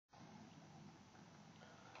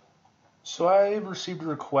So I received a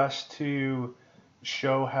request to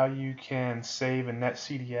show how you can save a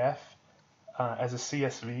NetCDF as a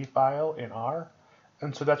CSV file in R.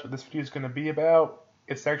 And so that's what this video is going to be about.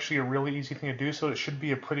 It's actually a really easy thing to do, so it should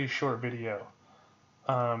be a pretty short video.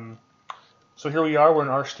 So here we are, we're in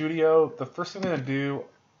RStudio. The first thing I'm going to do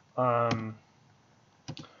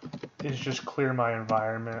is just clear my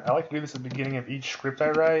environment. I like to do this at the beginning of each script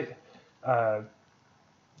I write,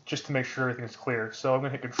 just to make sure everything is clear. So I'm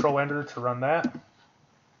going to hit Control Enter to run that.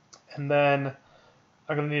 And then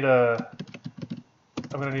I'm going to need a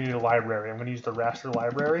library. I'm going to use the raster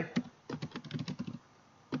library.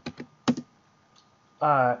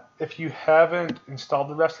 If you haven't installed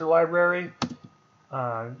the raster library,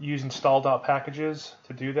 use install.packages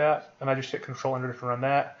to do that. And I just hit Control Enter to run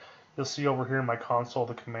that. You'll see over here in my console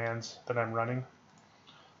the commands that I'm running.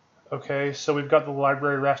 Okay, so we've got the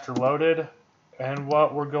library raster loaded. And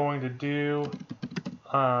what we're going to do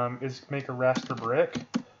is make a raster brick.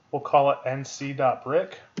 We'll call it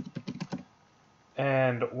nc.brick.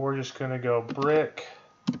 And we're just going to go brick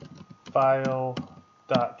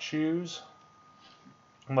file.choose.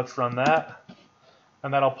 And let's run that.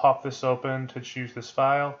 And that'll pop this open to choose this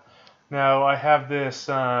file. Now I have this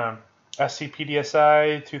scpdsi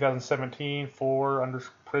 2017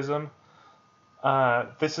 4/prism.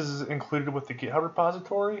 This is included with the GitHub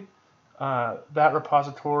repository. That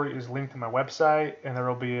repository is linked to my website, and there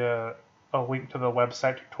will be a link to the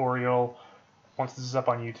website tutorial once this is up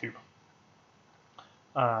on YouTube.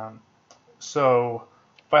 So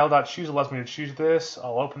file.choose allows me to choose this.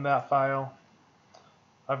 I'll open that file.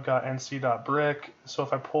 I've got nc.brick. So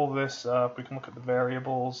if I pull this up, we can look at the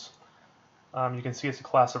variables. You can see it's a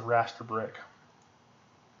class of raster brick.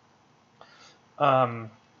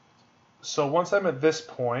 So once I'm at this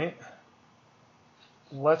point,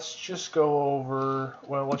 let's just go over,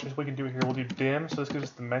 well, we can do it here. We'll do dim, so this gives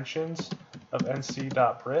us dimensions of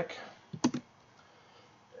nc.brick.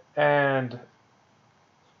 And you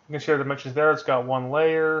can see our dimensions there. It's got one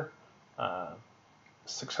layer,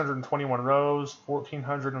 621 rows,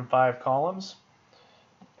 1,405 columns.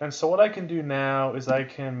 And so what I can do now is I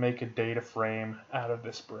can make a data frame out of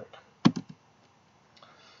this brick.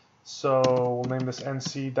 So we'll name this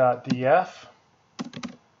nc.df.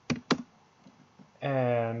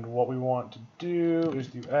 And what we want to do is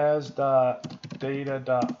do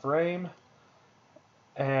as.data.frame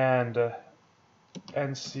and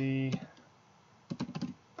nc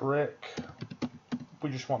brick.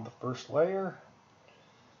 We just want the first layer.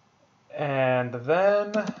 And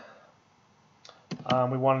then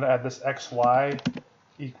we wanted to add this xy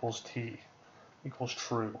equals t, equals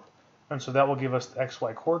true. And so that will give us the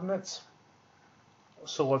xy coordinates.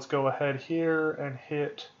 So let's go ahead here and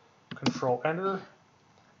hit Control Enter,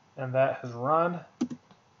 and that has run.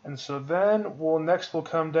 And so then we'll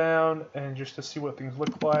come down, and just to see what things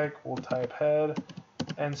look like, we'll type head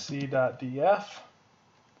nc.df,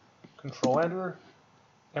 Control Enter,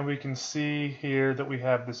 and we can see here that we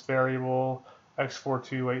have this variable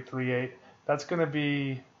x42838. That's going to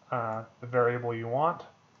be the variable you want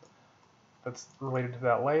that's related to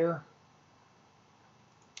that layer.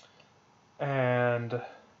 And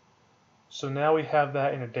so now we have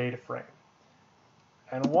that in a data frame.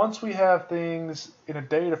 And once we have things in a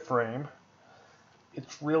data frame,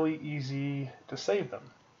 it's really easy to save them.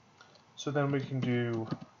 So then we can do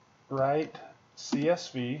write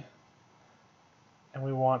CSV, and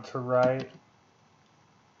we want to write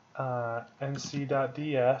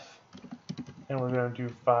nc.df, and we're going to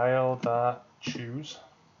do file.choose.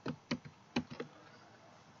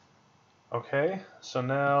 Okay, so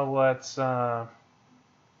now let's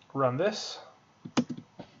run this,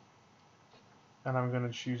 and I'm going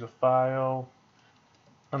to choose a file,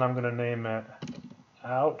 and I'm going to name it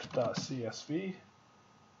out.csv.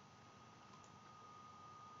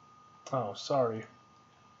 Oh, sorry.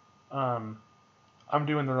 I'm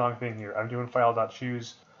doing the wrong thing here. I'm doing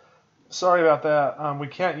file.choose. Sorry about that. We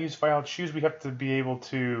can't use file.choose. We have to be able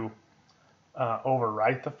to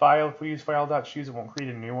overwrite the file. If we use file.choose, it won't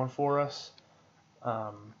create a new one for us.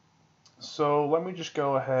 So let me just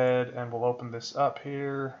go ahead and we'll open this up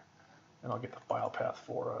here, and I'll get the file path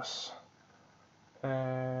for us.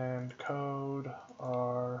 And code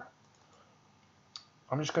R.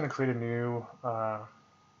 I'm just going to create a new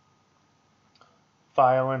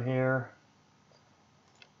file in here,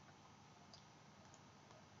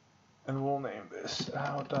 and we'll name this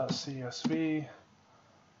out.csv.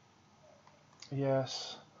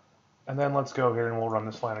 Yes, and then let's go here and we'll run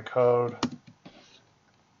this line of code,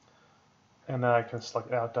 and now I can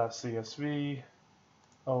select out.csv,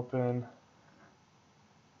 open,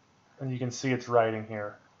 and you can see it's writing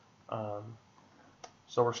here.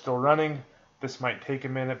 So we're still running. This might take a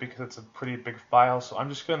minute because it's a pretty big file, so I'm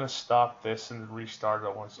just going to stop this and restart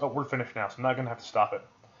it once. Oh, we're finished now, so I'm not going to have to stop it.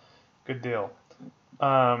 Good deal.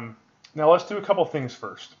 Now let's do a couple things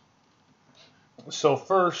first. So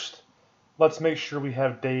first, let's make sure we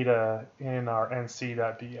have data in our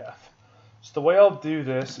NC.df. So the way I'll do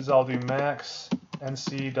this is I'll do max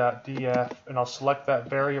nc.df, and I'll select that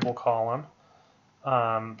variable column,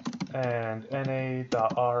 and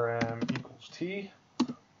na.rm equals t.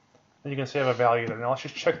 And you can see I have a value there. Now let's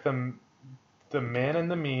just check the min and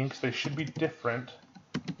the mean, because they should be different.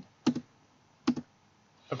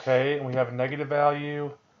 Okay, and we have a negative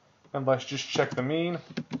value. And let's just check the mean.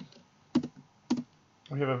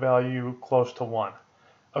 We have a value close to 1.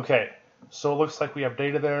 Okay, so it looks like we have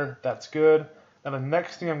data there. That's good. Now the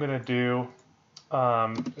next thing I'm going to do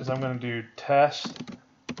is I'm going to do test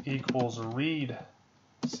equals read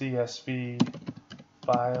CSV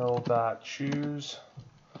file.choose.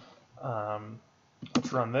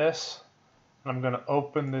 Let's run this. And I'm going to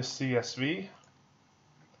open this CSV.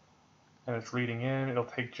 And it's reading in. It'll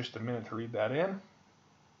take just a minute to read that in.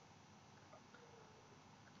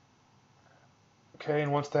 Okay,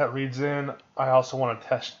 and once that reads in, I also want to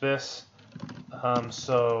test this.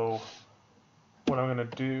 So what I'm going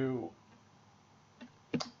to do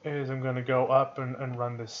is I'm going to go up and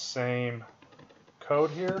run this same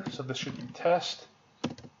code here. So this should be test,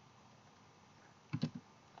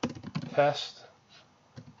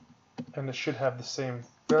 and it should have the same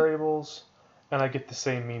variables, and I get the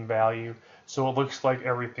same mean value. So it looks like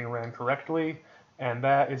everything ran correctly, and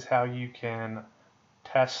that is how you can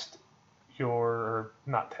test your, or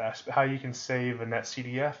not test, but how you can save a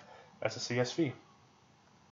NetCDF as a CSV.